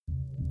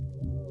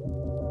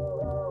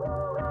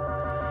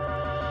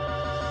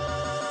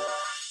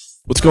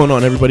What's going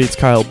on, everybody? It's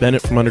Kyle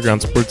Bennett from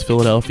Underground Sports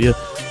Philadelphia.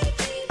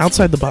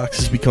 Outside the Box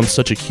has become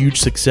such a huge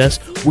success,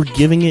 we're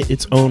giving it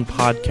its own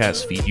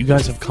podcast feed. You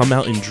guys have come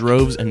out in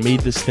droves and made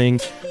this thing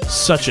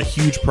such a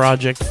huge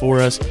project for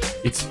us.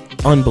 It's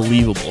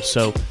unbelievable.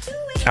 So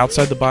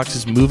Outside the Box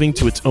is moving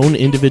to its own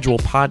individual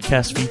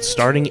podcast feed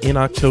starting in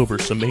October,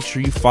 so make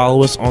sure you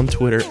follow us on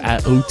Twitter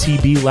at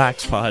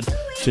OTBLaxPod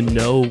to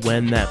know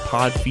when that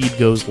pod feed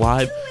goes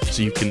live,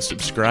 so you can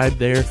subscribe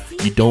there.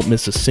 You don't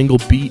miss a single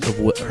beat of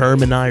what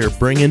Herm and I are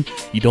bringing.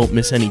 You don't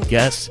miss any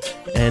guests,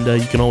 and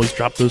you can always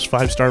drop those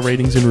 5-star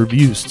ratings and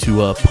reviews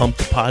to pump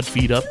the pod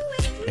feed up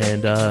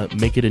and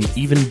make it an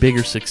even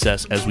bigger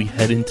success as we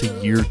head into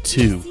year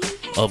 2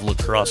 of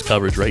lacrosse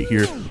coverage right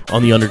here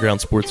on the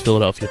Underground Sports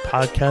Philadelphia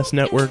podcast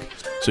network.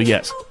 So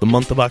yes, the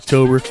month of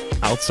October,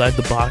 Outside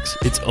the Box,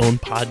 its own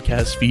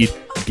podcast feed.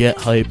 Get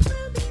hype.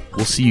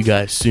 We'll see you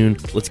guys soon.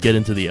 Let's get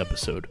into the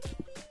episode.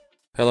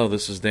 Hello,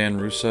 this is Dan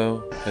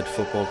Russo, head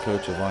football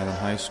coach of Island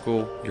High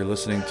School. You're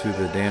listening to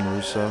the Dan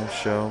Russo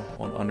Show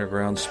on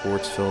Underground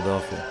Sports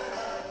Philadelphia.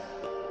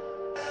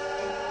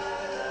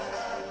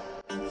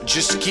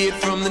 Just a kid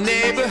from the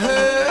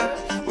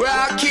neighborhood, we're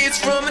all kids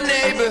from a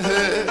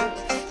neighborhood.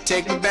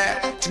 Take me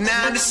back to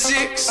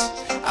 96.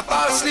 I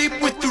fall asleep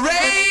with the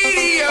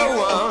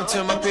radio on.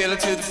 Turn my pillow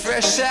to the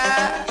fresh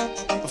side.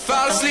 I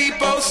fall asleep,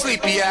 oh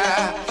sleepy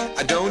eye.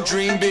 I don't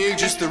dream big,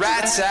 just the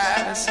right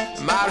size.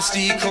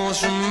 Modesty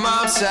comes from my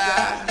mom's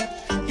side.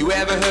 You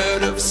ever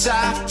heard of a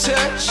soft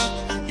touch?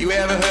 You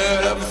ever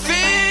heard of a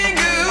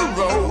finger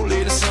roll?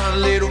 Little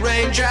sun, little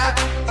raindrop,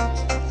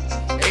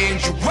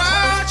 and you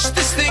watch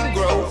this thing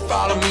grow.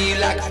 Follow me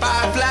like a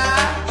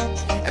firefly.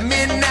 At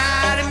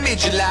midnight and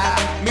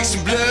mid-July,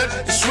 mixing blood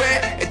and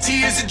sweat and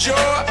tears of joy.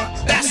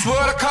 That's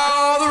what I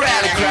call the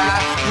rally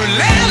cry.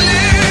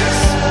 Relentless,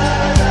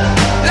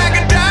 like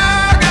a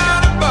dog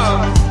on a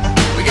bone.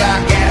 We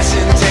got gas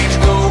in the tank to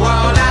go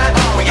all night.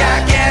 We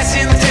got gas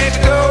in the tank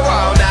to go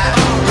all night.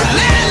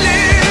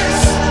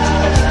 Relentless,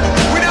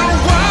 we don't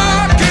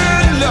walk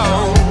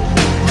alone.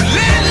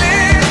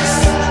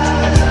 Relentless,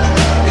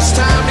 it's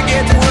time to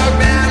get to work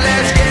now.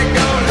 Let's get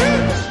going.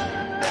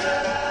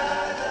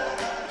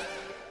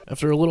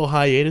 After a little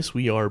hiatus,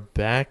 we are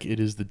back. It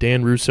is the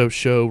Dan Russo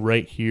Show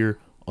right here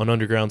on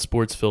Underground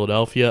Sports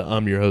Philadelphia.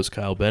 I'm your host,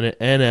 Kyle Bennett,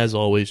 and as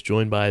always,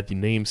 joined by the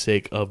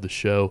namesake of the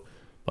show,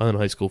 Island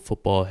High School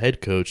football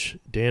head coach,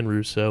 Dan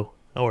Russo.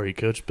 How are you,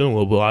 Coach? It's been a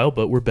little while,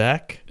 but we're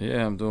back.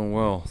 Yeah, I'm doing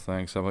well.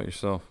 Thanks. How about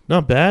yourself?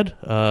 Not bad.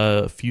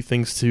 A few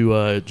things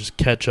to just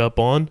catch up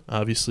on.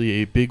 Obviously,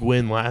 a big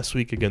win last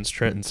week against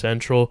Trenton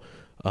Central.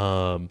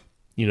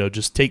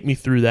 Just take me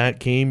through that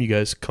game. You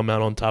guys come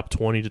out on top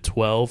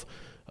 20-12.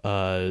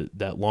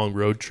 That long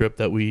road trip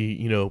that we,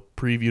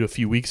 previewed a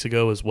few weeks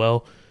ago as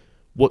well.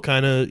 What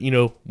kind of,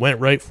 went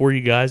right for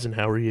you guys, and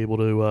how were you able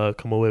to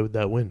come away with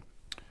that win?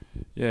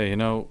 Yeah,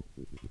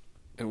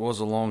 it was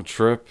a long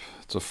trip.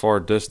 It's a far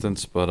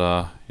distance, but,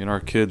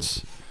 our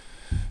kids,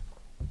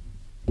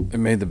 they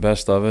made the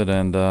best of it,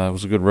 and it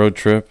was a good road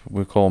trip.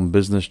 We call them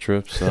business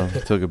trips. So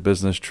we took a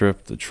business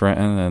trip to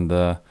Trenton and,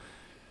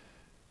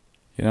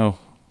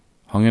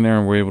 hung in there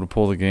and were able to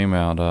pull the game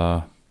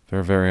out.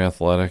 They're very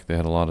athletic. They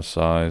had a lot of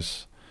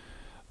size.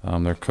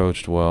 They're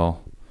coached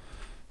well.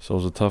 So it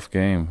was a tough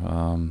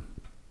game.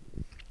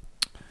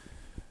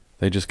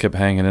 They just kept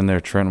hanging in there.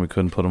 Trenton, we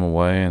couldn't put them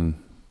away,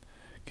 and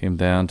came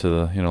down to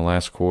the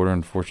last quarter.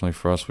 Unfortunately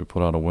for us, we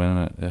put out a win,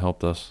 and it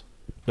helped us.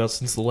 Now,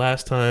 since the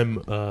last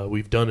time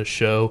we've done a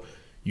show,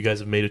 you guys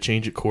have made a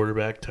change at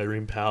quarterback.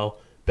 Tyreen Powell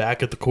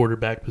back at the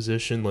quarterback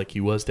position like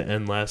he was to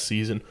end last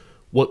season.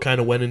 What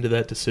kind of went into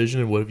that decision,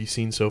 and what have you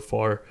seen so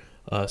far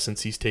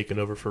since he's taken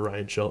over for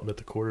Ryan Shelton at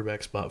the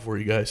quarterback spot for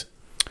you guys?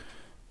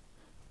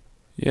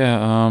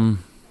 Yeah,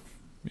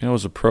 it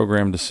was a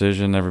program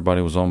decision.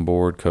 Everybody was on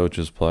board,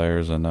 coaches,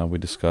 players, and we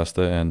discussed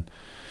it. And,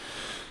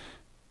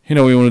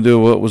 we want to do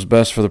what was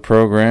best for the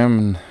program,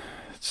 and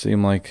it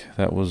seemed like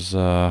that was,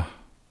 what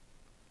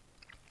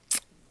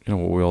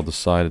we all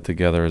decided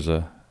together as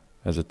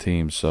a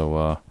team.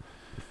 So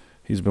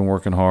he's been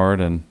working hard,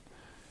 and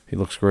he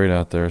looks great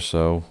out there.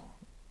 So,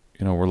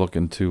 we're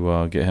looking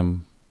to get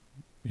him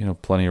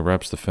plenty of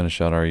reps to finish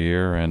out our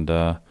year and,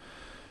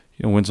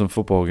 win some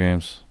football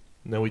games.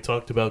 Now, we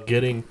talked about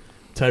getting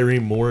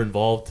Tyreen more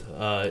involved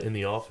in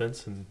the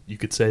offense, and you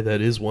could say that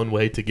is one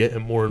way to get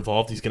him more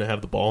involved. He's going to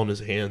have the ball in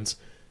his hands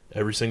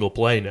every single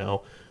play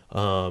now.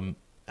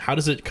 How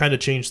does it kind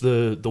of change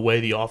the way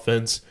the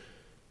offense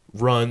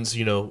runs?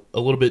 A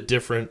little bit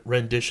different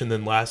rendition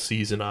than last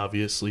season,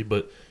 obviously,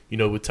 but,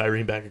 with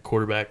Tyreen back at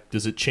quarterback,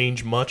 does it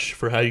change much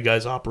for how you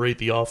guys operate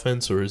the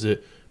offense, or is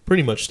it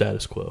pretty much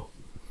status quo?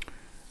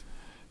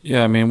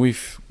 Yeah, I mean,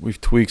 we've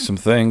tweaked some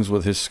things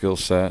with his skill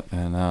set,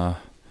 and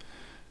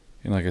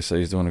like I said,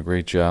 he's doing a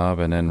great job.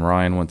 And then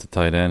Ryan went to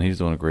tight end; he's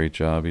doing a great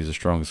job. He's the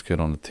strongest kid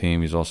on the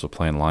team. He's also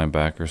playing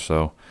linebacker,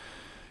 so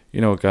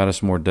it got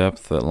us more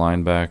depth at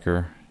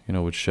linebacker.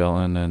 With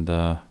Shelton, and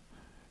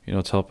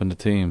it's helping the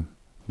team.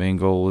 Main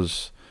goal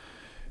is,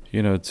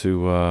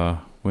 to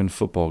win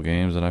football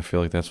games, and I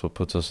feel like that's what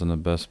puts us in the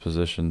best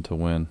position to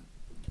win.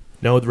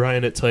 Now with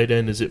Ryan at tight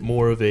end, is it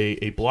more of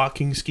a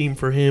blocking scheme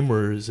for him,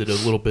 or is it a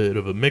little bit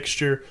of a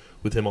mixture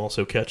with him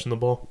also catching the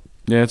ball?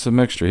 Yeah, it's a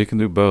mixture. He can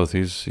do both.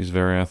 He's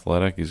very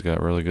athletic. He's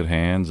got really good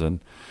hands, and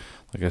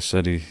like I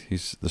said,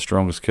 he's the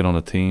strongest kid on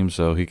the team,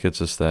 so he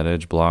gets us that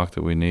edge block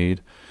that we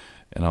need.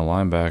 And a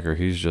linebacker,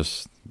 he's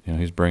just,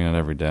 he's bringing it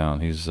every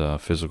down. He's a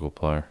physical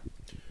player.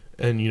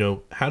 And,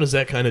 how does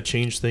that kind of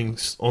change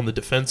things on the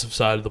defensive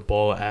side of the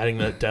ball, adding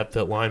that depth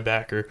at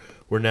linebacker,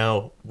 where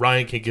now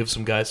Ryan can give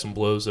some guys some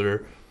blows that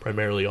are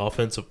primarily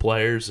offensive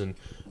players, and,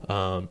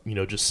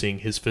 just seeing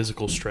his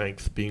physical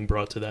strength being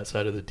brought to that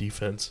side of the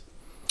defense?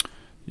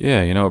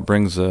 Yeah, it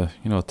brings a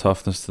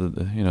toughness to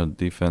the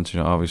defense.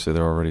 Obviously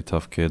they're already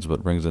tough kids, but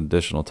it brings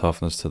additional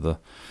toughness to the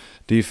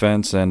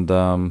defense. And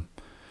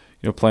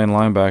playing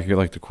linebacker, you're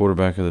like the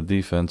quarterback of the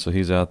defense, so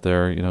he's out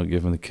there,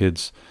 giving the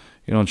kids,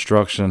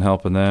 instruction and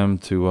helping them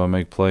to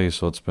make plays.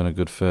 So it's been a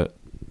good fit.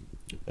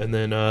 And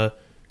then,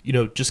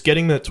 just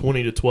getting that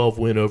 20-12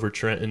 win over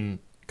Trenton,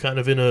 kind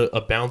of in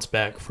a bounce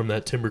back from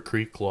that Timber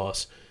Creek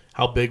loss.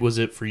 How big was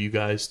it for you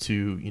guys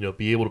to,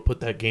 be able to put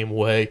that game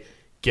away,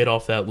 get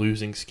off that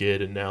losing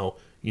skid, and now,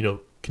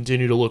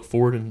 continue to look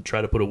forward and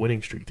try to put a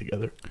winning streak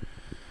together?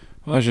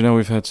 Well, as you know,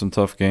 we've had some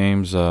tough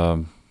games,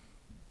 tough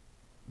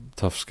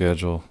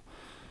schedule,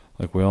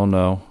 like we all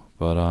know.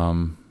 But,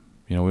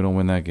 we don't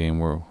win that game,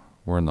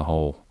 we're in the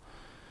hole.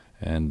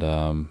 And,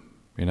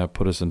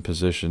 put us in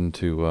position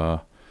to,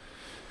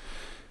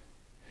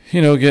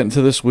 get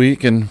into this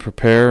week and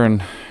prepare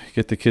and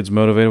get the kids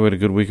motivated. We had a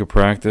good week of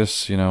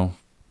practice.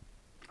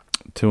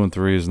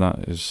 2-3 is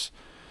not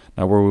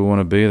where we want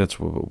to be. That's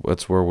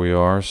where we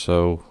are.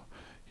 So,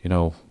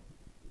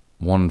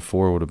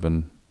 1-4 would have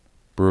been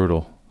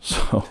brutal.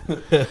 So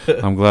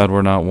I'm glad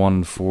we're not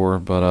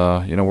 1-4.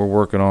 But we're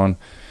working on,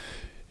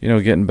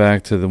 getting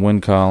back to the win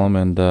column.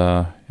 And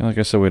like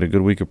I said, we had a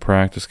good week of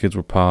practice. Kids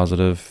were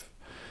positive.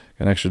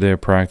 An extra day of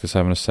practice,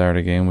 having a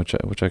Saturday game, which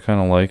I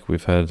kind of like.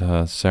 We've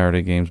had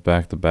Saturday games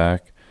back to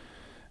back,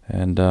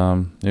 and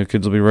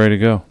kids will be ready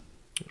to go.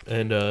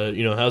 And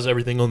how's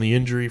everything on the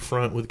injury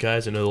front with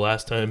guys? I know the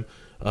last time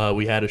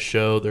we had a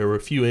show, there were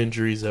a few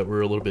injuries that were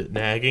a little bit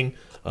nagging.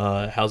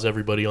 How's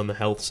everybody on the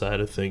health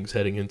side of things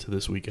heading into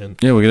this weekend?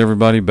 Yeah, we get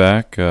everybody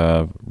back.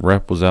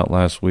 Rep was out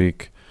last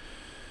week.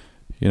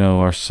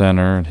 Our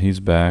center, and he's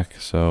back,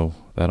 so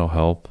that'll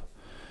help.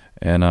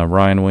 And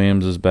Ryan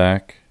Williams is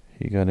back.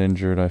 He got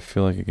injured, I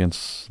feel like,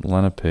 against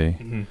Lenape.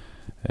 Mm-hmm.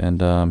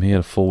 And he had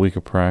a full week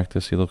of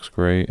practice. He looks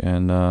great.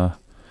 And,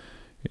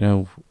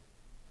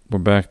 we're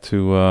back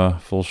to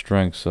full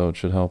strength, so it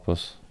should help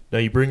us. Now,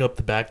 you bring up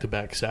the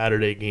back-to-back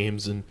Saturday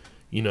games, and,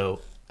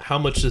 how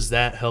much does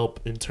that help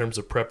in terms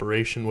of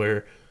preparation,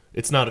 where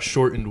it's not a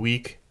shortened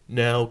week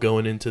now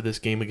going into this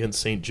game against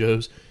St.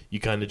 Joe's? You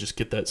kind of just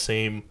get that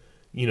same,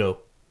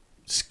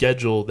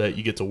 schedule that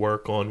you get to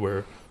work on,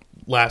 where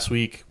last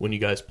week when you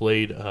guys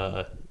played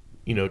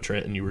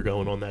Trenton, you were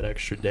going on that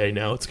extra day.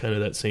 Now it's kind of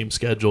that same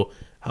schedule.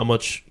 How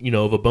much,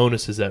 of a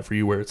bonus is that for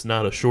you, where it's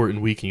not a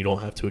shortened week and you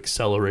don't have to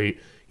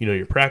accelerate,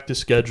 your practice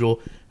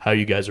schedule, how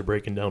you guys are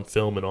breaking down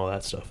film and all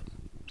that stuff?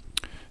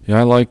 Yeah,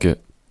 I like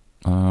it.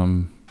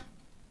 I'm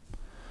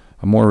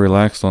more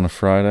relaxed on a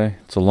Friday.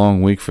 It's a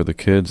long week for the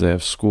kids. They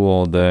have school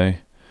all day.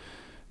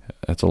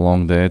 It's a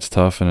long day. It's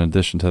tough. In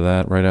addition to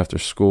that, right after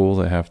school,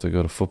 they have to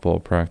go to football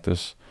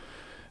practice.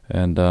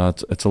 And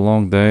it's a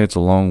long day. It's a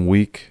long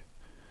week.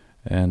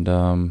 And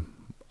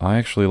I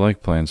actually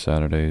like playing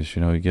Saturdays.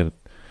 You get a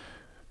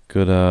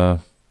good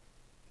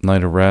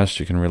night of rest.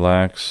 You can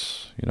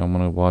relax. I'm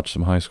going to watch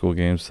some high school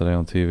games today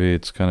on TV.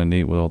 It's kind of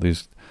neat with all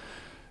these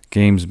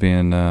games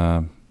being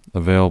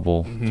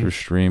available through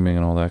streaming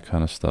and all that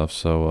kind of stuff.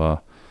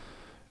 So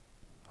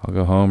I'll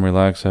go home,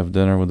 relax, have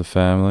dinner with the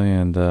family,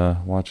 and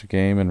watch a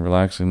game and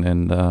relax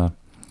and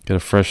get a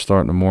fresh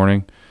start in the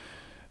morning.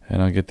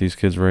 And I'll get these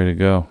kids ready to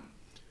go.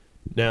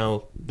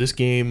 Now, this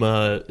game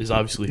is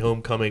obviously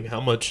homecoming.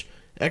 How much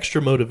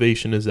extra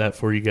motivation is that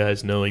for you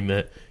guys, knowing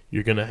that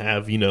you're going to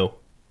have,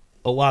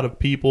 a lot of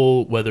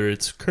people, whether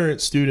it's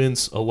current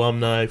students,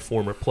 alumni,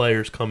 former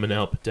players coming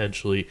out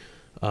potentially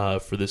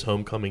for this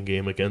homecoming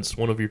game against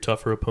one of your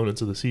tougher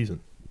opponents of the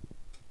season?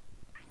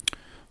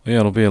 Well,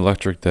 yeah, it'll be an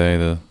electric day.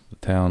 The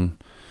town,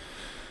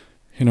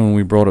 when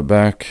we brought it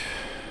back,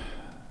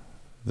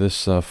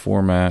 this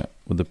format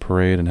with the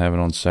parade and having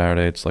it on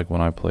Saturday, it's like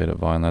when I played at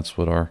Vine. That's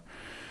what our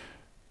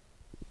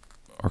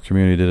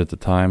community did at the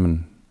time,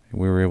 and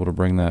we were able to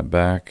bring that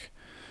back.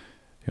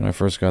 When I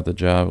first got the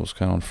job, it was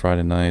kind of on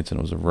Friday nights, and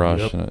it was a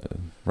rush,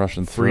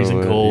 rushing through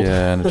freezing it. cold.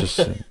 Yeah, and it just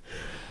I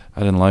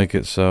didn't like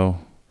it. So,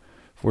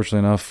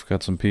 fortunately enough,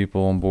 got some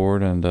people on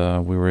board, and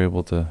we were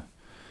able to,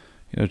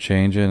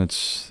 change it. And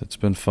it's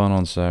been fun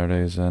on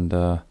Saturdays, and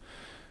I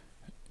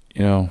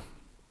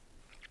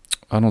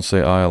don't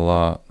say I a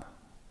lot,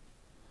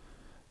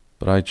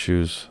 but I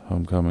choose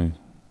homecoming,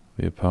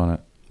 the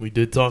opponent. We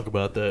did talk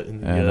about that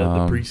in the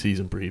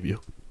preseason preview.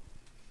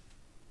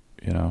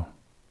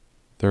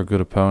 They're a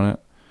good opponent.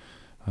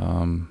 We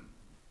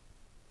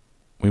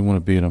want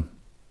to beat them.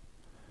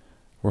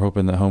 We're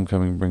hoping that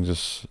homecoming brings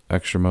us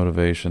extra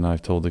motivation.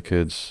 I've told the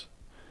kids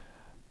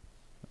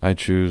I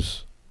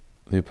choose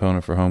the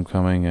opponent for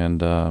homecoming,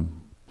 and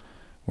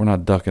we're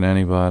not ducking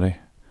anybody.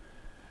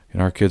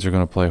 Our kids are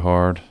going to play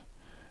hard,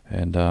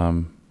 and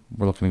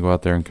we're looking to go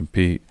out there and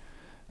compete.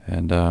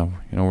 And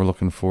we're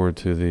looking forward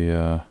to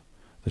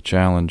the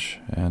challenge.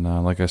 And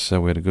like I said,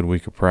 we had a good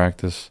week of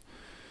practice.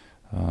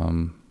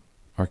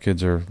 Our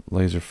kids are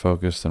laser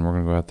focused, and we're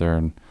going to go out there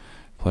and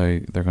play.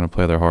 They're going to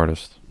play their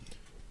hardest.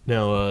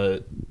 Now,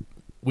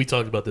 we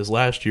talked about this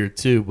last year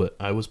too, but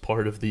I was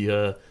part of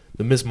the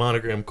Miss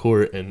Monogram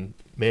court, and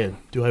man,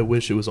 do I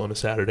wish it was on a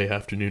Saturday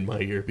afternoon my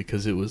year,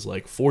 because it was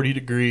like 40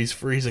 degrees,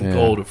 freezing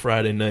cold a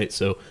Friday night.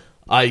 So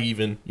I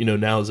even,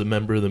 now as a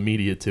member of the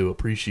media too,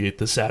 appreciate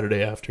the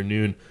Saturday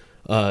afternoon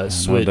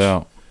switch. No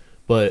doubt.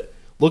 But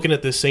looking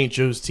at this St.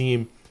 Joe's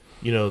team,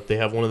 they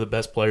have one of the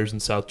best players in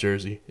South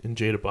Jersey, in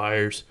Jada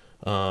Byers.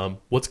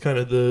 What's kind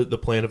of the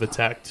plan of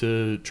attack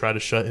to try to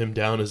shut him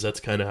down, as that's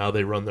kind of how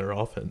they run their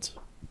offense?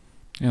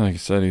 Yeah, like you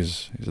said,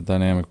 he's a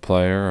dynamic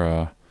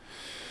player.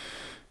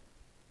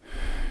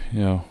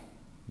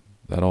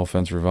 That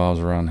offense revolves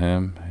around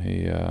him.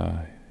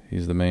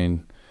 He's their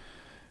main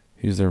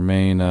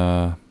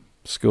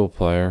skill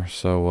player.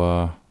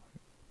 So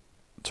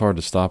it's hard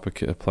to stop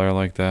a player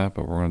like that,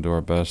 but we're going to do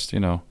our best,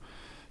 to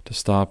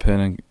stop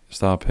him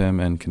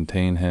and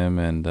contain him,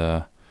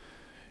 and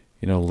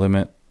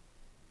limit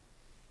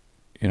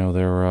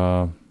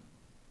their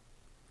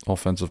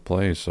offensive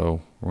plays.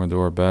 So we're going to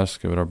do our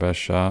best, give it our best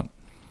shot.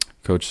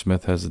 Coach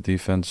Smith has the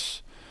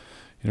defense,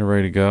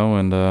 ready to go,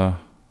 and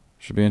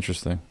should be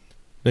interesting.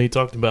 Now, you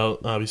talked about,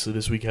 obviously,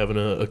 this week having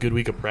a good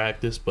week of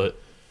practice, but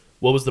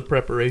what was the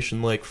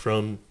preparation like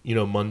from,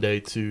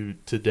 Monday to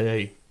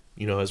today,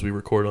 as we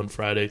record on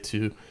Friday,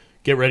 to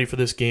get ready for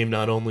this game,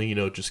 not only,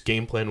 just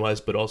game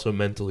plan-wise, but also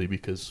mentally,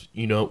 because,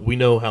 we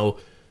know how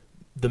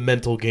the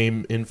mental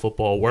game in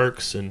football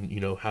works, and,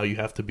 how you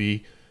have to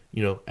be,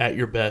 at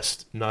your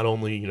best, not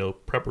only,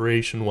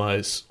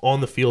 preparation-wise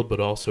on the field, but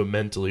also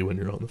mentally when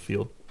you're on the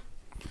field.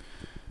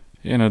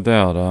 Yeah, no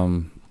doubt.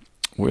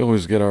 We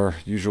always get our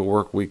usual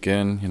work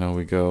weekend.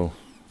 We go,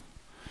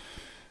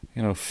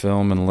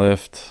 film and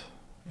lift,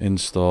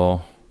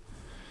 install,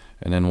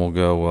 and then we'll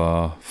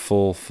go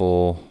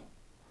full,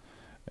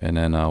 and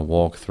then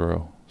walk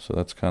through. So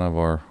that's kind of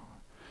our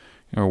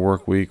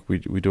work week. We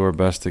do our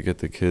best to get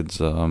the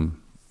kids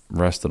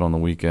rested on the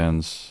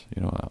weekends.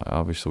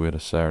 Obviously we had a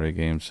Saturday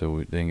game, so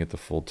we didn't get the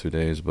full 2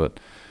 days, but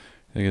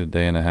they get a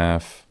day and a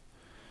half,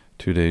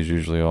 2 days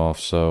usually off,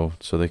 so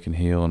they can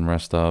heal and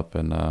rest up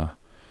and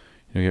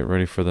get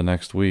ready for the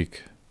next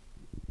week.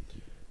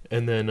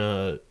 And then,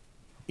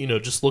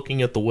 just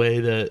looking at the way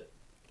that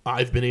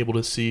I've been able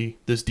to see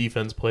this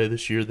defense play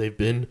this year, they've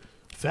been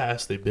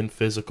fast, they've been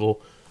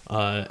physical.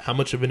 How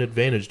much of an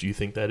advantage do you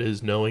think that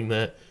is, knowing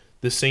that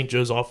this St.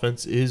 Joe's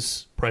offense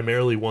is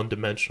primarily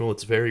one-dimensional?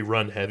 It's very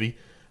run-heavy.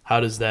 How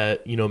does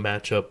that,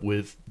 match up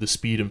with the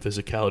speed and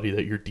physicality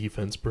that your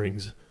defense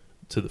brings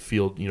to the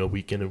field,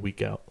 week in and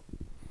week out?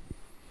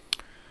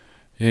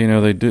 Yeah,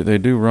 they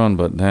do run,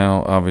 but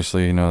now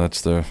obviously,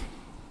 that's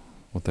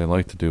what they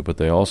like to do. But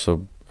they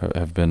also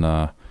have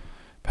been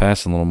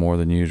passing a little more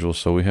than usual,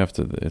 so we have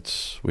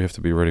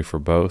to be ready for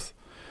both.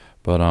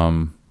 But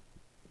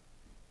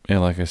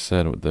like I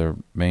said, their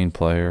main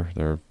player,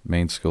 their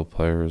main skill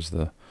player is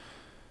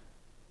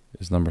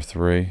number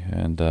 3,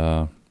 and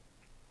we're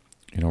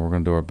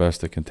going to do our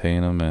best to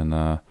contain them. And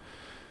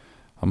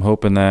I'm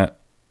hoping that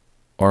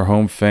our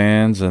home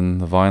fans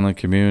and the Vineland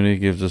community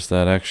gives us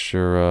that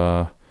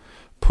extra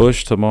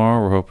push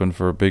tomorrow. We're hoping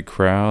for a big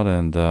crowd,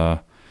 and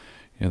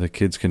the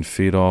kids can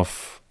feed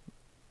off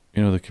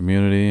the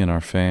community and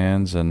our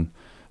fans and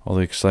all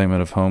the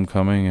excitement of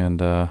homecoming, and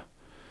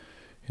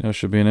it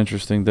should be an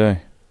interesting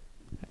day.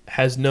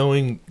 Has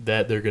knowing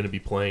that they're going to be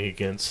playing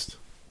against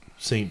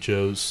St.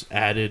 Joe's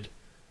added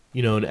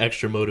an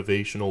extra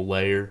motivational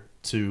layer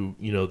to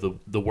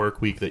the work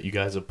week that you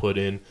guys have put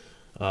in,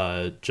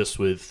 just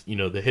with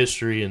the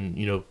history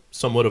and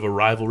somewhat of a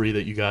rivalry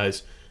that you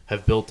guys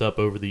have built up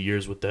over the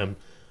years with them?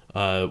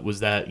 Was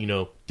that,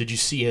 did you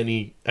see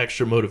any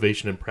extra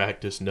motivation in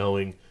practice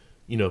knowing,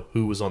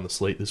 who was on the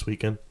slate this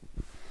weekend?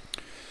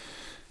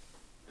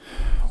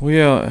 Well,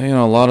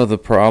 yeah, a lot of the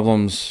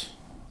problems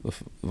the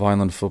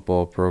Vineland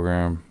football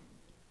program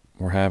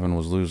were having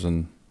was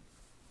losing,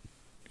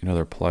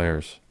 their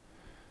players.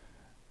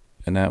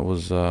 And that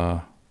was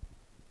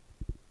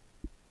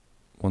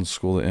one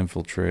school that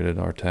infiltrated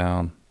our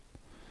town.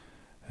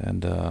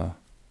 And,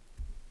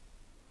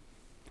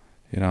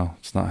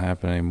 it's not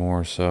happening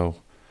anymore. So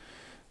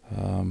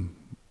I'm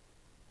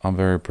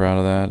very proud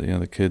of that.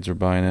 The kids are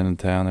buying in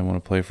town. They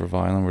want to play for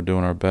Vineland. We're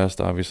doing our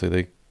best. Obviously,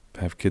 they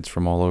have kids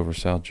from all over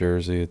South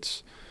Jersey.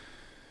 It's,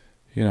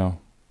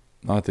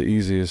 not the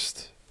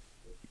easiest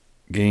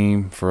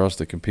game for us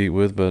to compete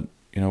with, but,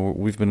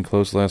 we've been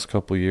close the last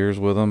couple of years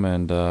with them,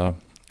 and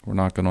we're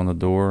knocking on the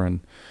door, and,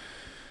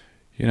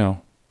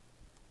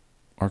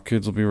 our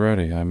kids will be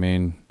ready. I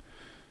mean,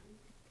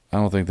 I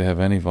don't think they have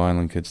any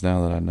Vineland kids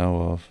now that I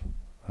know of.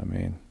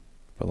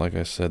 But like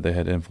I said, they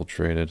had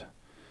infiltrated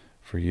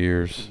for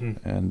years,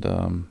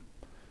 and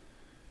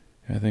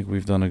I think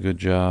we've done a good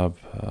job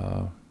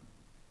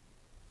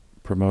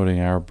promoting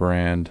our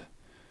brand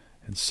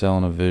and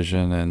selling a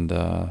vision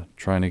and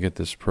trying to get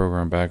this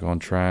program back on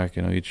track.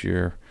 Each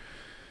year,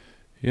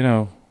 we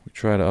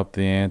try to up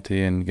the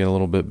ante and get a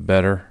little bit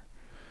better.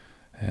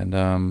 And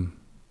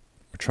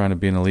we're trying to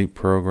be an elite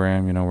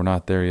program. We're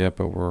not there yet,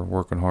 but we're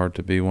working hard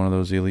to be one of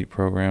those elite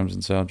programs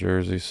in South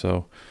Jersey.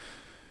 So,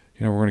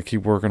 we're going to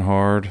keep working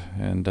hard,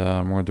 and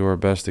we're going to do our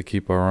best to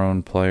keep our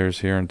own players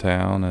here in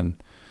town.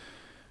 And,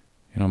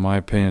 my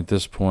opinion at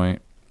this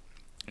point,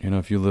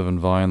 if you live in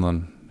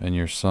Vineland and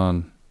your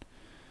son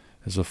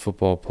is a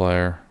football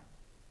player,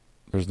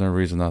 there's no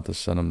reason not to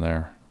send him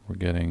there. We're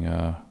getting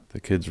the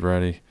kids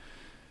ready,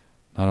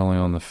 not only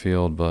on the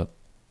field, but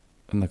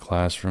in the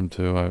classroom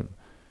too.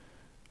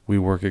 We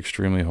work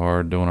extremely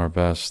hard doing our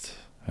best,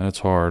 and it's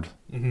hard.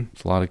 Mm-hmm.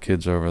 There's a lot of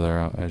kids over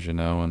there, as you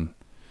know, and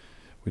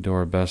we do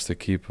our best to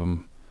keep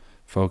them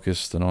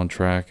focused and on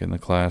track in the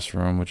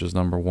classroom, which is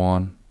number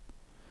one.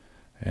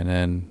 And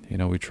then,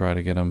 we try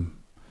to get them,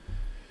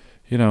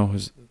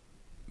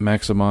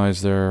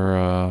 maximize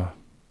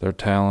their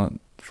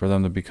talent for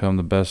them to become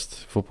the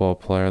best football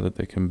player that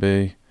they can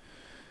be.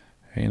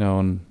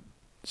 And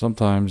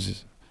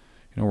sometimes,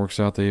 it works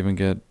out to even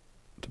get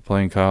to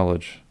play in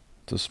college.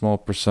 It's a small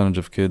percentage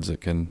of kids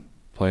that can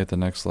play at the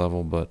next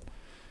level, but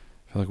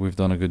I feel like we've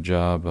done a good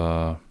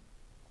job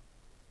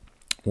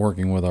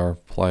working with our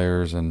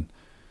players and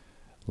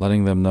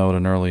letting them know at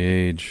an early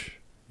age,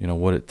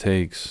 what it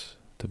takes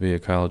to be a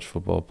college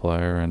football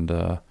player.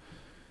 And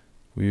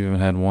we even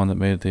had one that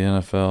made it to the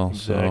NFL.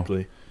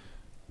 Exactly. So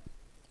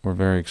we're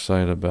very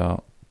excited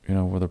about,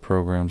 where the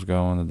program's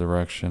going, the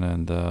direction.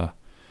 And,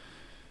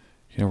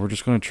 we're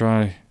just going to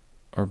try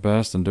our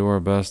best and do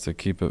our best to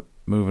keep it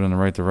moving in the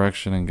right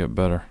direction and get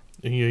better.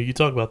 And, you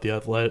talk about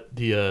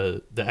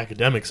the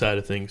academic side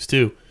of things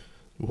too.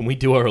 When we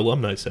do our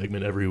alumni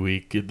segment every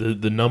week,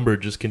 the number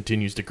just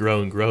continues to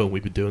grow and grow. And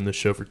we've been doing this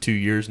show for 2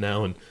 years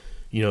now, and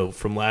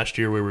from last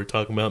year where we were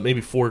talking about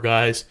maybe 4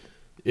 guys,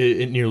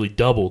 it nearly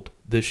doubled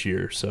this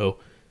year. So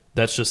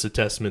that's just a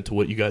testament to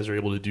what you guys are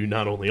able to do,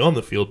 not only on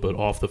the field but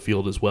off the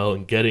field as well,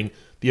 and getting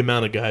the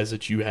amount of guys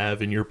that you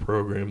have in your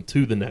program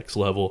to the next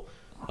level.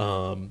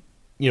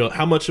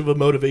 How much of a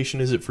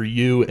motivation is it for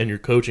you and your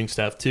coaching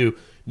staff too,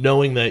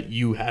 knowing that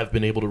you have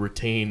been able to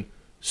retain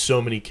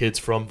so many kids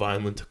from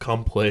Vineland to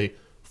come play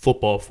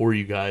football for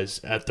you guys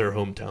at their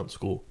hometown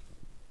school?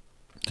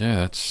 Yeah,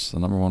 that's the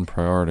number one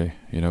priority.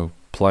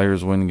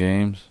 Players win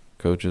games,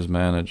 coaches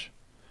manage,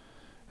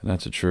 and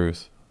that's the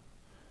truth.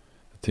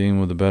 The team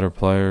with the better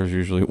players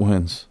usually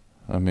wins.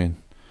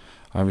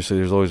 Obviously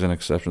there's always an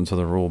exception to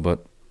the rule,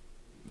 but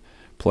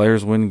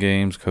players win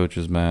games,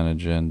 coaches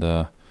manage, and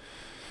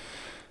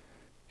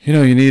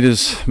you need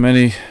as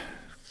many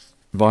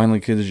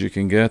Vineland kids as you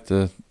can get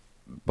to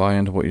buy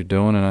into what you're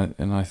doing,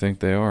 and I think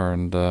they are,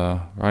 and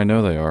I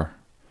know they are.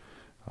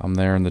 I'm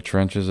there in the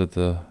trenches at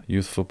the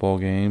youth football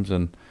games,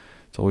 and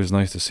it's always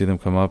nice to see them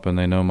come up and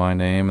they know my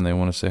name and they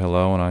want to say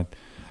hello, and I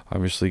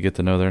obviously get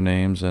to know their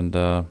names, and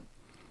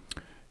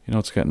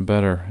it's getting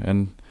better.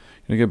 And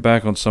get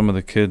back on some of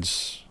the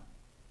kids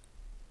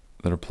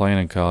that are playing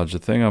in college. The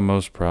thing I'm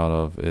most proud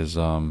of is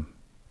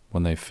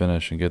when they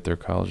finish and get their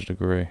college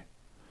degree.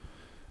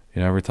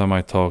 Every time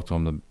I talk to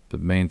them, the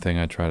main thing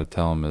I try to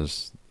tell them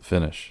is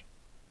finish.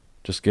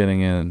 Just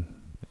getting in,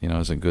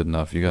 isn't good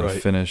enough. You got to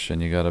finish,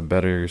 and you got to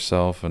better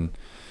yourself and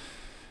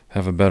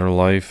have a better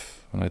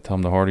life. And I tell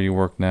them the harder you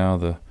work now,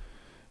 the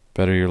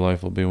better your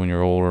life will be when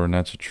you're older, and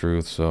that's the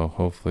truth. So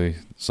hopefully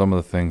some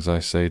of the things I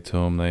say to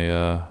them,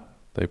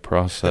 they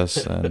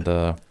process and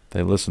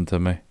they listen to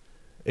me.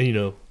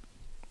 And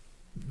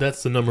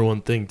that's the number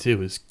one thing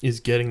too, is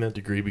getting that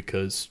degree,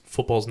 because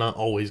football's not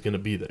always going to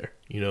be there.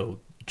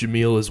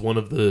 Jamil is one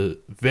of the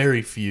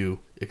very few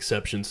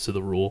exceptions to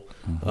the rule,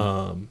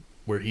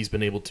 where he's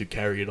been able to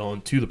carry it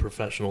on to the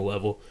professional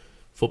level.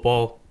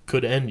 Football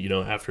could end,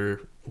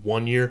 after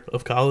 1 year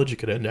of college. It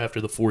could end after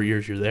the 4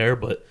 years you're there.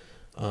 But,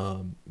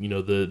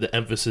 the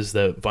emphasis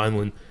that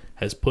Vineland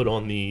has put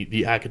on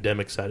the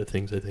academic side of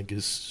things, I think,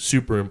 is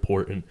super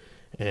important.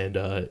 And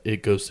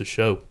it goes to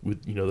show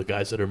with, the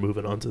guys that are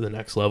moving on to the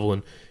next level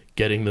and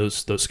getting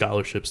those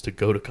scholarships to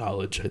go to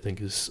college, I think,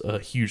 is a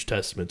huge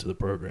testament to the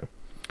program.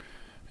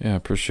 Yeah, I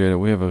appreciate it.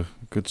 We have a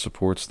good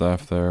support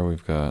staff there.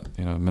 We've got,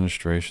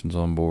 administrations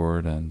on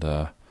board and,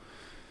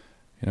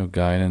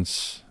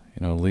 guidance.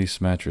 Lise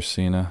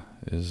Matricina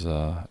is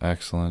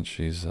excellent.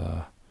 She's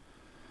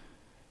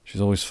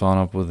always following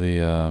up with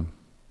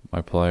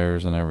my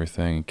players and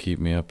everything and keep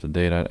me up to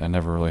date. I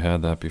never really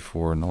had that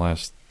before. In the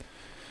last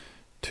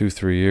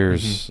 2-3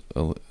 years,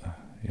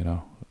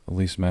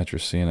 Lise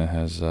Matricina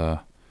has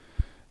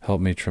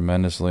helped me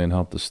tremendously and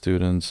helped the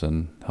students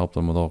and helped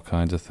them with all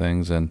kinds of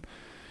things. And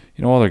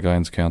all their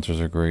guidance counselors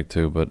are great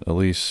too, but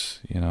Elise,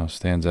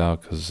 stands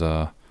out because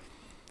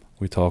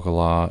we talk a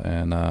lot,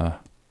 and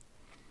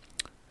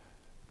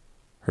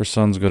her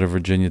son's go to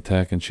Virginia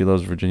Tech, and she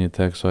loves Virginia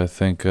Tech, so I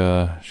think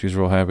she's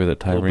real happy that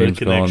Tyreem's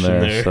going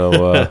there.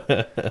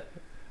 So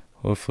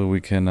hopefully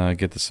we can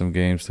get to some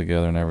games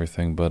together and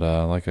everything. But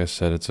like I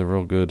said, it's a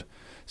real good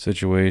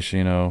situation.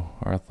 You know,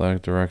 our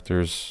athletic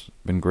director's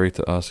been great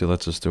to us. He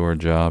lets us do our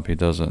job. He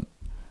doesn't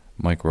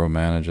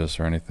micromanage us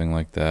or anything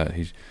like that.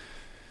 He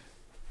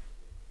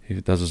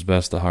does his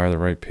best to hire the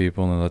right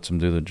people and lets them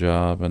do the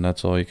job, and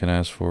that's all you can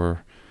ask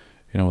for,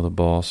 you know, with a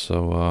boss.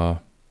 So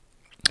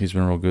he's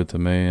been real good to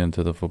me and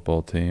to the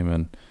football team.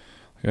 And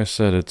like I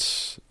said,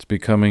 it's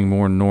becoming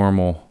more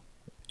normal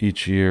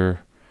each year.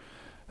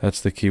 That's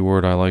the key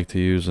word I like to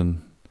use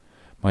in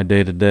my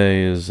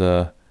day-to-day is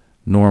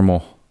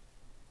normal.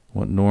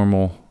 Want a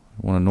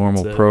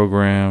normal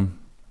program,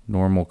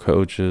 normal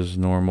coaches,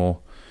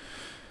 normal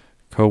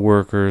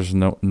co-workers,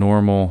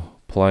 normal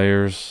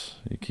players.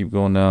 You keep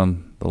going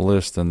down the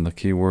list, and the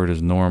key word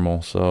is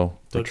normal. So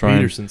Doug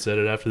Peterson said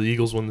it after the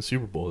Eagles won the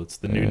Super Bowl. It's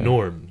the new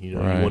norm. You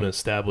know, right. You want to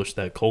establish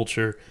that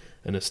culture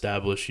and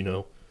establish, you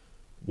know,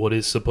 what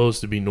is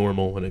supposed to be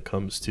normal when it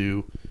comes to,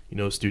 you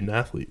know, student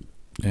athlete.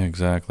 Yeah,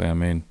 exactly. I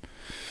mean,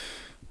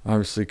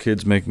 obviously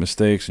kids make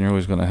mistakes, and you're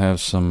always going to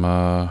have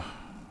some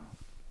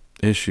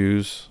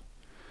issues,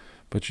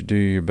 but you do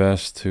your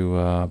best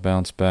to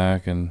bounce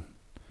back and,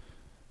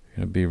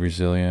 you know, be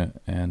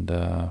resilient, and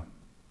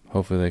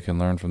hopefully they can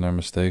learn from their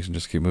mistakes and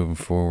just keep moving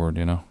forward,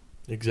 you know.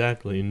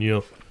 Exactly. And, you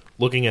know,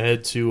 looking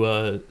ahead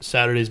to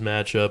Saturday's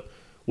matchup,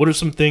 what are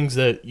some things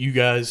that you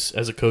guys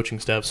as a coaching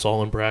staff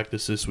saw in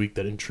practice this week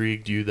that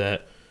intrigued you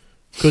that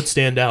could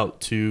stand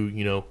out to,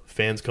 you know,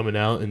 fans coming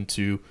out and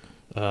to,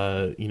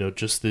 you know,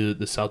 just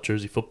the South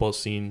Jersey football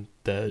scene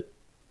that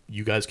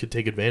you guys could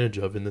take advantage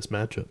of in this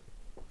matchup?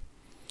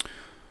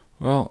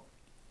 Well,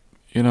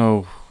 you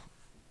know,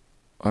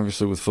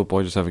 obviously with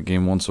football you just have a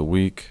game once a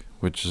week,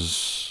 which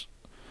is,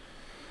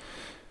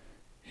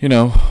 you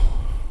know,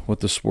 what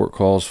the sport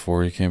calls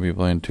for. You can't be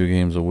playing 2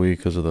 games a week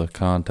because of the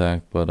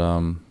contact. But,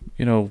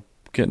 you know,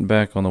 getting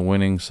back on the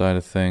winning side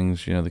of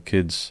things, you know, the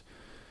kids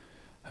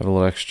have a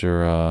little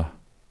extra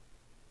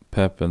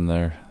pep in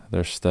their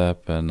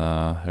step, and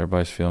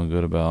everybody's feeling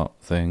good about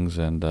things.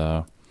 And,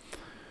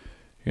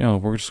 you know,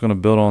 we're just going to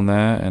build on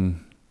that,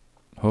 and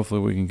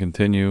hopefully we can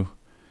continue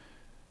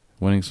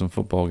winning some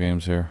football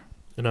games here.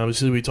 And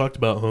obviously we talked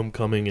about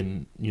homecoming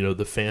and, you know,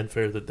 the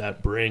fanfare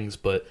that brings,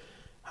 but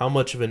how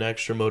much of an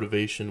extra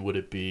motivation would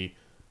it be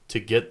to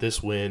get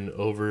this win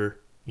over,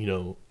 you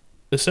know,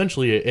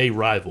 essentially a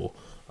rival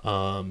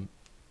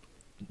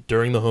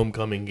during the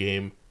homecoming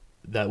game?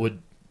 That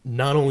would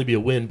not only be a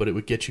win, but it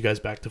would get you guys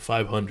back to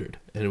 500,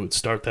 and it would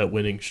start that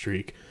winning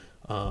streak.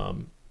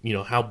 You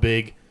know, how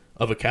big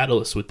of a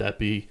catalyst would that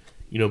be,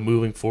 you know,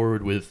 moving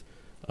forward with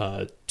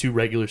 2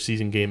 regular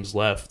season games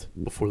left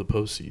before the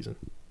postseason?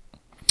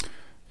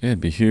 Yeah,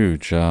 it'd be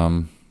huge. I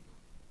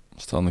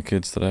was telling the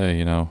kids today,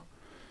 you know,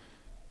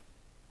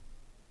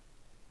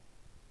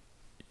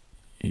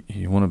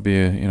 you want to be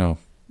a, you know,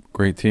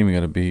 great team, you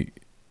got to beat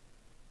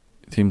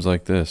teams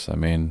like this. I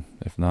mean,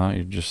 if not,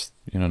 you're just,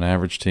 you know, an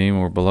average team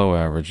or below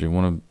average. You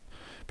want to,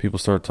 people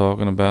start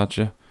talking about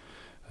you,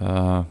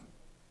 you're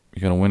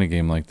going to win a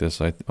game like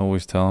this. I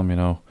always tell them, you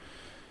know,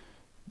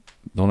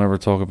 don't ever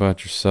talk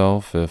about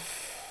yourself.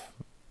 If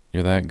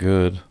you're that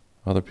good,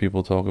 other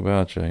people talk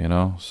about you, you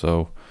know.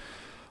 So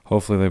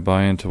hopefully they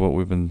buy into what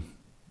we've been,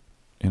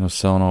 you know,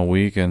 selling all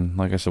week. And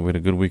like I said, we had a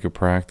good week of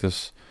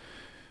practice.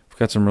 We've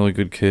got some really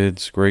good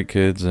kids, great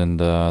kids, and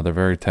they're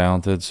very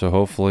talented. So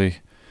hopefully,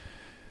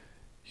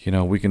 you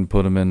know, we can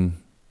put them in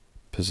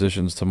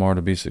positions tomorrow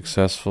to be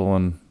successful,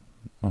 and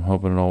I'm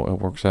hoping it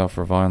works out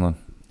for Vineland.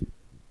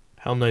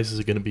 How nice is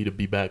it going to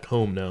be back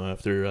home now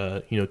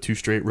after, you know, 2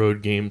 straight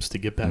road games, to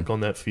get back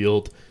on that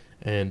field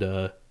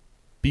and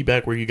be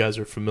back where you guys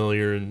are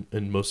familiar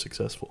and most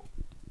successful?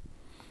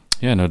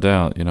 Yeah, no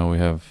doubt. You know, we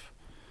have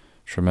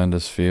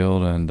tremendous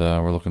field, and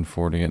we're looking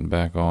forward to getting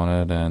back on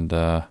it. And,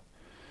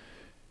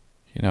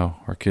 you know,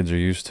 our kids are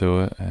used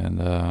to it, and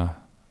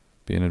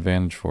be an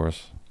advantage for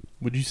us.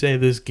 Would you say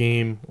this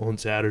game on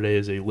Saturday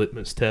is a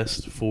litmus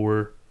test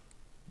for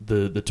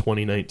the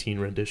 2019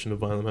 rendition of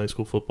Vineland High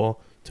School football,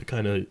 to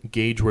kind of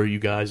gauge where you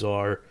guys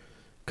are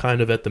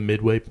kind of at the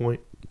midway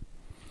point?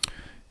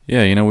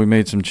 Yeah, you know, we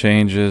made some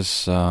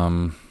changes.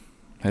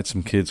 Had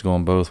some kids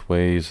going both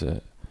ways.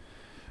 It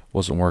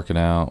wasn't working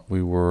out.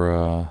 We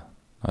were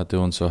not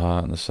doing so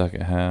hot in the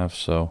second half,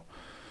 so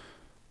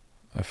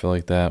I feel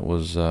like that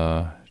was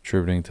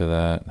attributing to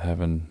that,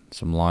 having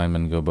some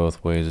linemen go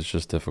both ways. It's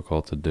just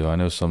difficult to do. I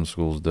know some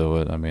schools do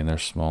it. I mean, they're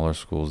smaller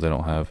schools. They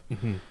don't have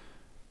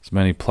as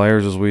many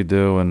players as we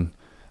do, and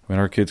I mean,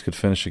 our kids could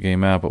finish the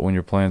game out, but when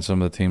you're playing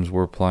some of the teams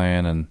we're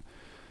playing, and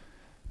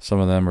some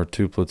of them are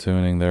 2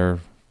 platooning their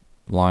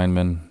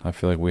linemen, I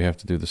feel like we have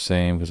to do the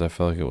same, because I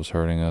feel like it was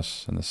hurting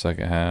us in the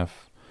second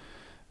half.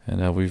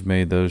 And we've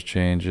made those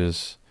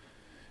changes,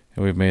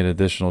 and we've made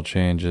additional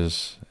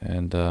changes,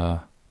 and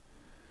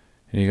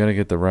you got to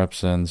get the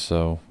reps in.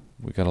 So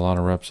we got a lot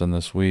of reps in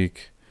this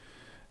week,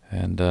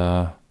 and you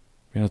know,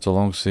 it's a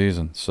long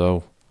season,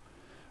 so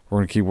we're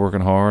going to keep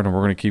working hard, and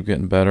we're going to keep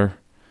getting better.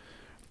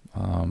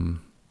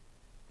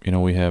 You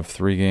know, we have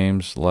 3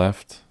 games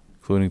left,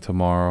 including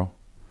tomorrow,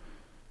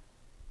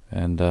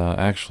 and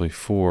actually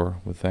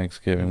 4 with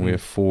Thanksgiving. Mm-hmm. We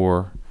have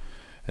 4,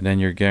 and then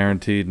you're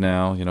guaranteed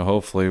now.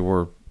 Hopefully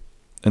we're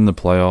in the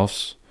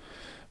playoffs,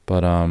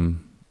 but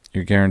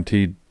you're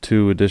guaranteed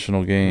 2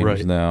 additional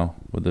games now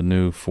with the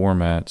new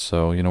format.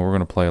 So we're going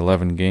to play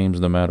 11 games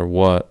no matter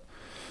what.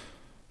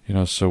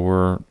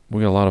 So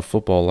we got a lot of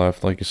football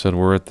left. Like you said,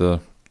 we're at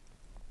the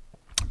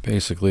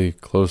basically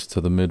close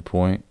to the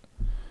midpoint.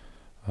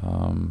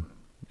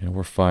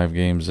 We're 5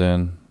 games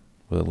in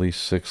with at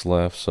least 6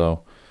 left.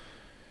 So,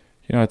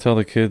 I tell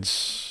the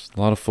kids a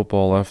lot of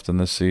football left in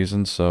this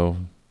season. So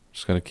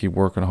just got to keep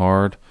working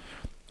hard,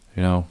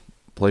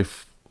 play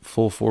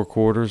full 4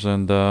 quarters,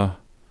 and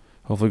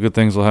hopefully good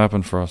things will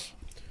happen for us.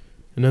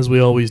 And as we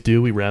always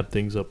do, we wrap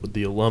things up with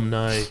the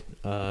alumni,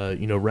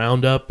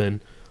 roundup,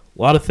 and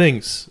a lot of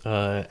things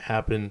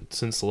happened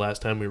since the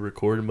last time we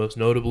recorded. Most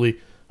notably,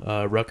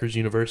 Rutgers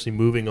University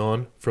moving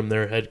on from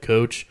their head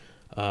coach.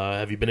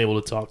 Have you been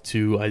able to talk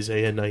to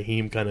Isaiah and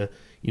Naheem, kind of,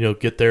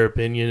 get their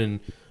opinion and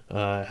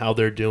how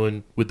they're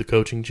doing with the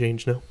coaching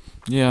change now?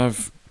 Yeah,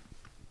 I've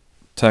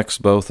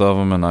texted both of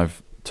them, and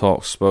I've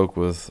spoke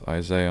with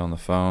Isaiah on the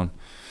phone.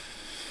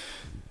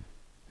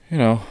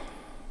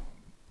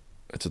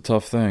 It's a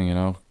tough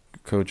thing.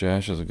 Coach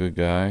Ash is a good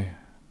guy.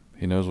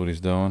 He knows what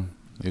he's doing.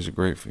 He's a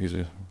great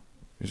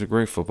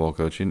football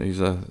coach.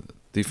 He's a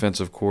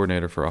defensive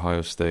coordinator for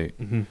Ohio State.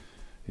 Mm-hmm.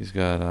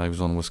 He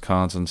was on the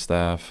Wisconsin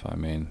staff. I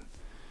mean,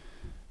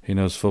 he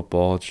knows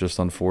football. It's just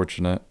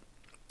unfortunate.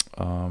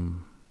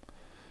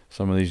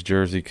 Some of these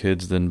Jersey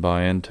kids didn't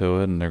buy into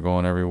it, and they're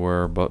going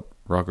everywhere but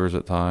Rutgers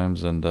at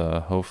times. And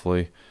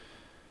hopefully,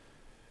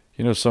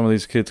 some of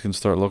these kids can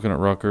start looking at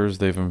Rutgers.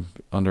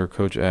 Under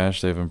Coach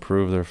Ash, they've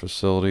improved their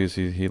facilities.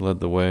 He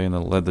led the way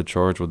and led the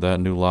charge with that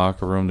new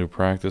locker room, new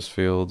practice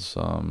fields.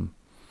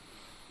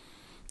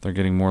 They're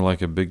getting more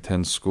like a Big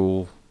Ten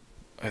school.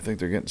 I think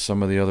they're getting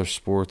some of the other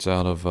sports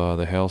out of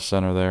the Hale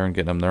Center there and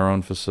getting them their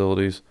own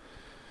facilities.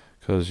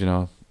 Because,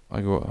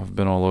 I've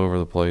been all over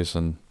the place,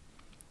 and,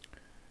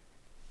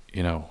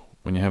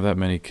 when you have that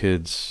many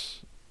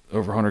kids,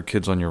 over 100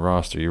 kids on your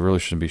roster, you really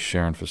shouldn't be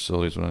sharing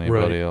facilities with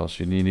anybody else.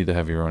 You need to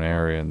have your own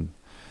area, and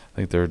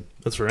I think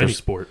that's for any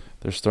sport.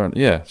 They're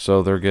starting,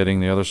 so they're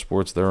getting the other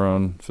sports their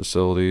own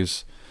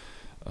facilities,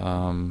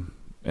 and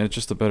it's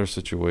just a better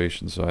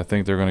situation. So I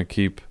think they're going to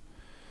keep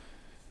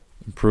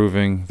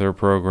improving their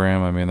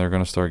program. I mean, they're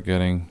going to start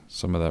getting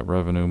some of that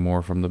revenue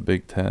more from the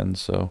Big Ten.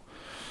 So,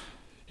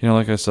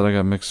 like I said, I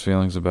got mixed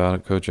feelings about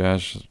it. Coach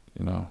Ash,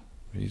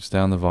 he's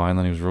down the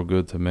Vineland. He was real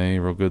good to me,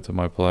 real good to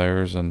my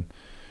players, and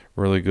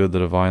really good to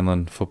the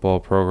Vineland football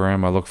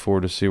program. I look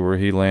forward to see where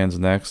he lands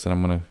next, and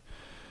I'm going to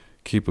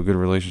keep a good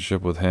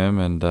relationship with him,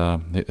 and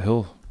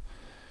he'll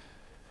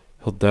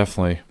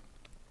definitely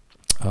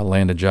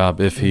land a job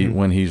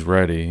when he's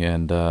ready.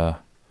 And I'm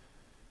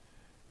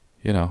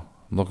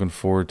looking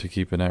forward to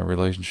keeping that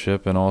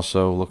relationship, and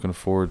also looking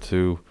forward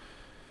to,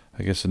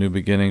 I guess, a new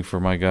beginning for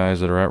my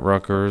guys that are at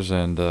Rutgers,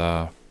 and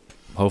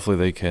hopefully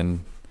they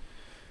can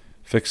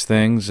fix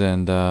things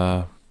and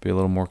be a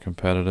little more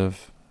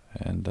competitive.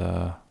 And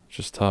it's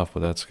just tough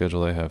with that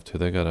schedule they have too.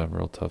 They got a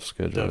real tough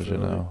schedule, Definitely. as you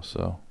know.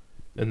 So.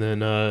 And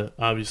then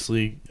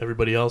obviously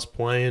everybody else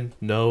playing.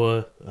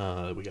 Noah,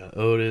 we got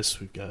Otis,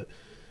 we've got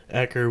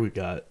Ecker, we've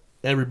got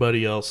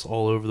everybody else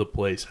all over the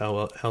place.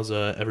 How's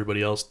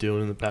everybody else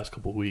doing in the past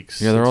couple of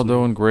weeks? Yeah, they're all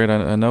doing great. I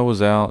know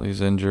Noah's out.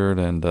 He's injured,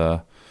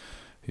 and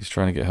he's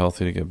trying to get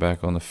healthy to get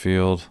back on the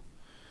field.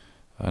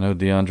 I know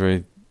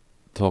DeAndre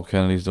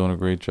Kennedy's doing a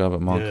great job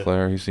at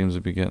Montclair. Yeah. He seems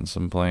to be getting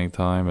some playing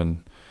time,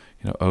 and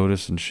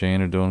Otis and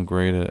Shane are doing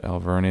great at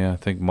Alvernia. I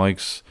think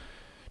Mike's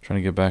trying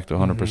to get back to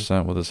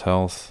 100% with his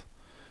health.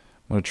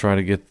 I'm going to try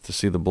to get to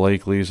see the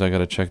Blakeleys. I got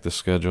to check the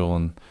schedule,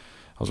 and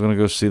I was going to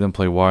go see them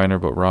play Widener,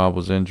 but Rob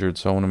was injured,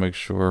 so I want to make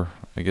sure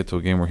I get to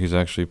a game where he's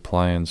actually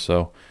playing.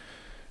 So,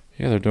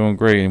 yeah, they're doing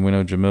great, and we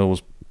know Jamil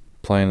was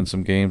playing in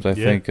some games. I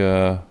think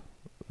the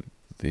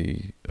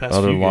past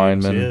other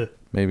lineman games,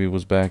 maybe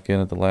was back in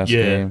at the last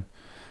game,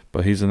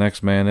 but he's the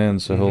next man in,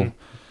 so he'll.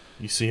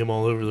 You see him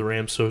all over the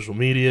Rams social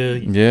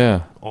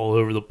media. All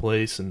over the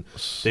place. And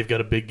they've got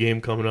a big game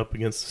coming up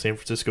against the San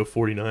Francisco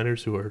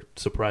 49ers, who are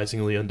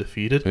surprisingly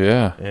undefeated.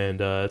 Yeah.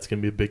 And it's going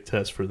to be a big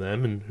test for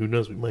them. And who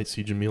knows, we might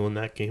see Jamil in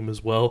that game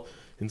as well,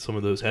 in some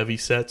of those heavy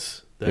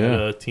sets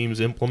that teams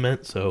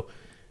implement. So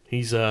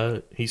he's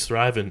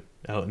thriving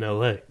out in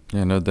L.A.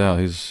 Yeah, no doubt.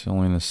 He's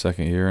only in his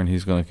second year, and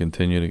he's going to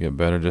continue to get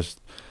better.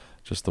 Just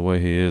the way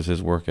he is,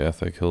 his work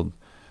ethic, he'll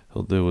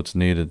do what's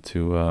needed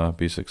to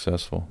be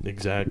successful.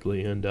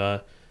 Exactly. And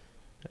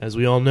as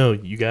we all know,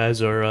 you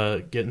guys are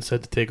getting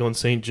set to take on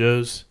St.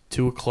 Joe's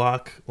 2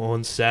 o'clock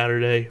on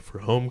Saturday for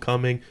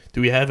homecoming.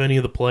 Do we have any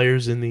of the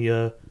players in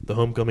the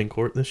homecoming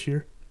court this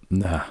year?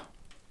 Nah,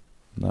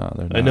 they're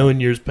not. I know in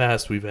years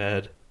past we've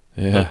had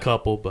a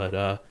couple,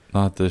 but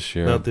not this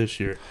year. Not this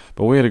year.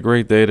 But we had a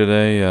great day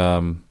today.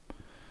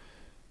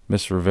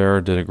 Miss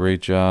Rivera did a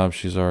great job.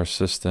 She's our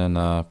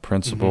assistant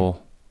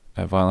principal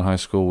at Vineland High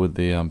School with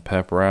the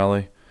pep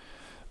rally.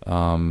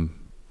 Eileen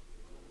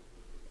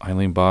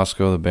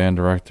Bosco, the band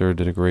director,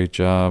 did a great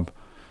job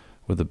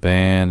with the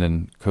band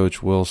and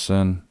Coach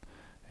Wilson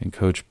and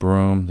Coach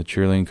Broom, the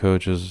cheerleading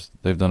coaches.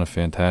 They've done a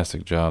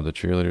fantastic job. The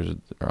cheerleaders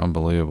are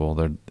unbelievable.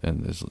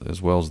 And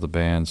as well as the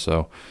band.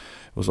 So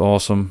it was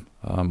awesome.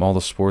 All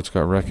the sports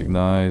got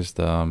recognized.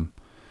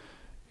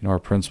 Our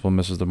principal,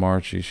 Mrs.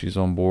 DeMarchi, she's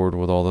on board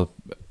with all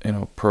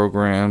the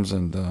programs,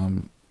 and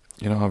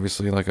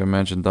obviously, like I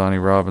mentioned, Donnie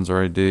Robbins,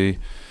 our AD, he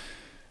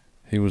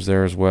was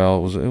there as well.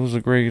 It was a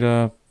great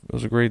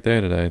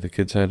day today. The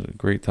kids had a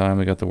great time.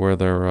 They got to wear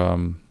their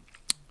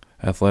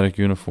athletic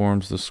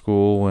uniforms to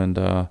school, and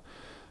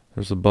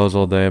there's a buzz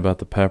all day about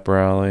the pep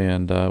rally,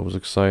 and it was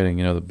exciting.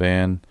 The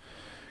band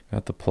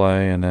got to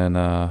play, and then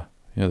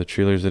the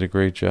cheerleaders did a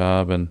great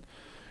job, and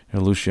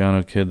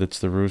Luciano kid, that's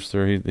the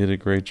rooster. He did a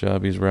great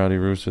job. He's Rowdy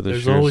Rooster this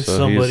year. There's always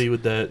somebody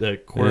with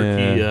that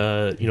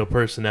quirky,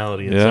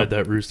 personality inside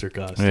that rooster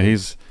costume. Yeah,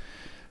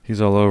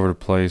 he's all over the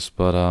place.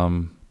 But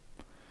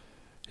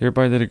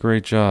everybody did a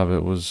great job.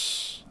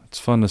 It's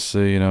fun to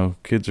see.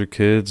 Kids are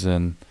kids,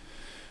 and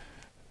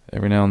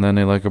every now and then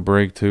they like a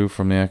break too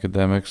from the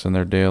academics and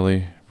their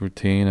daily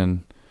routine.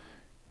 And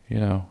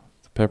the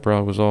pep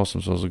rally was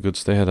awesome. So it was a good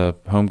stay. Had a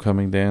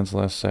homecoming dance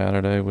last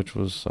Saturday, which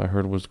I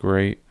heard was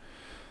great.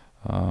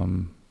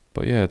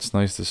 But yeah, it's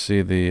nice to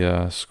see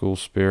the school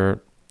spirit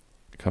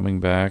coming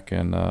back,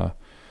 and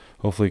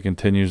hopefully it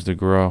continues to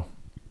grow.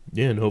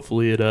 Yeah, and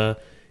hopefully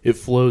it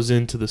flows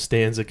into the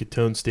stands at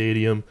Catone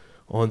Stadium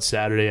on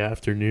Saturday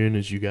afternoon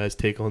as you guys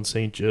take on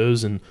St.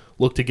 Joe's and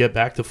look to get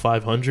back to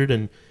 500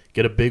 and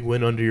get a big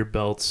win under your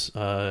belts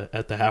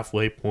at the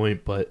halfway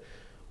point. But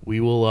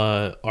we will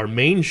our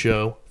main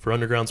show for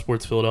Underground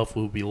Sports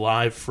Philadelphia will be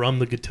live from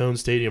the Catone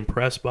Stadium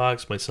press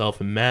box.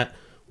 Myself and Matt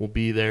will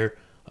be there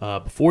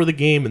before the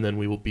game, and then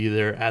we will be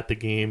there at the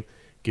game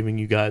giving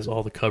you guys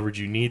all the coverage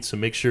you need. So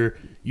make sure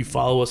you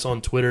follow us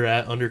on Twitter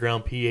at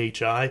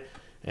UndergroundPHI,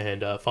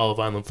 and follow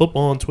Vineland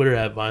Football on Twitter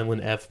at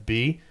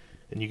VinelandFB.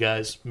 And you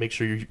guys make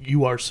sure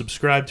you are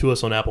subscribed to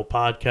us on Apple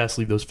Podcasts.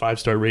 Leave those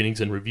 5-star ratings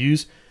and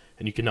reviews.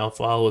 And you can now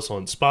follow us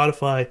on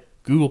Spotify,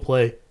 Google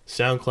Play,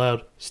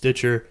 SoundCloud,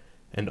 Stitcher,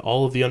 and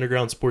all of the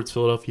Underground Sports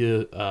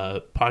Philadelphia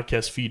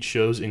podcast feed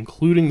shows,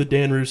 including the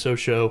Dan Russo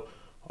Show,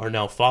 are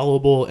now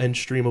followable and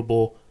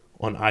streamable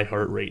on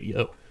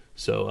iHeartRadio.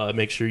 So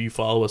make sure you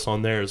follow us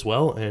on there as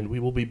well, and we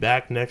will be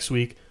back next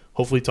week,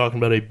 hopefully talking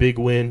about a big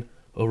win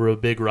over a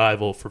big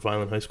rival for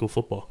Vineland High School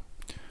football.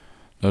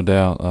 No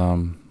doubt.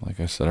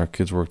 Like I said, our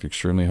kids worked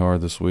extremely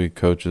hard this week,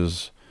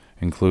 coaches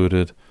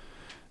included,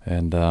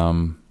 and I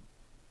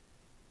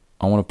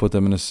want to put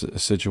them in a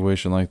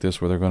situation like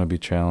this where they're going to be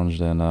challenged,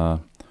 and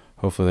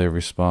hopefully they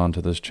respond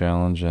to this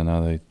challenge,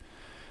 and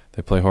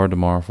they play hard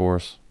tomorrow for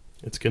us.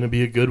 It's going to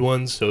be a good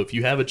one, so if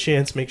you have a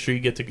chance, make sure you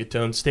get to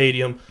Catone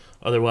Stadium.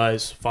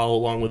 Otherwise, follow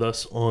along with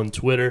us on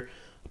Twitter.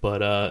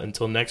 But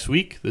until next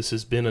week, this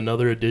has been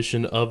another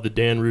edition of the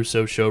Dan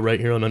Russo Show right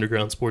here on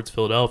Underground Sports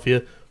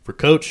Philadelphia. For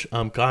Coach,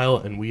 I'm Kyle,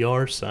 and we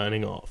are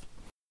signing off.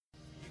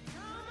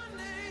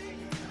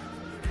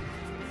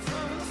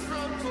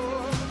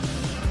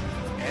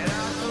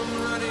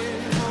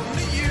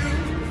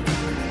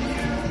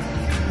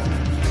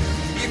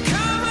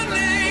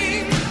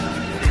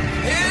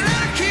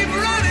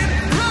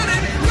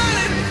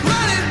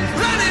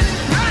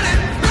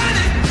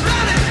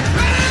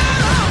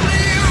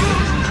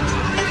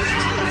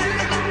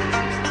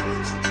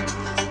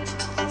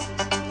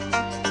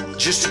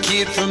 Just a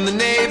kid from the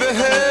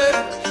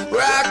neighborhood,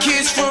 we're our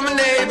kids from a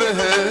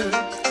neighborhood.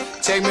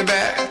 Take me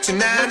back to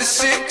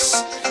 96,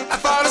 I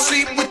fall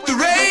asleep with the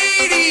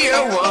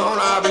radio on.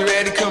 I'll be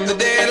ready come the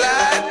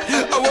daylight,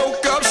 I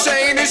woke up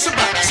saying it's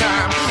about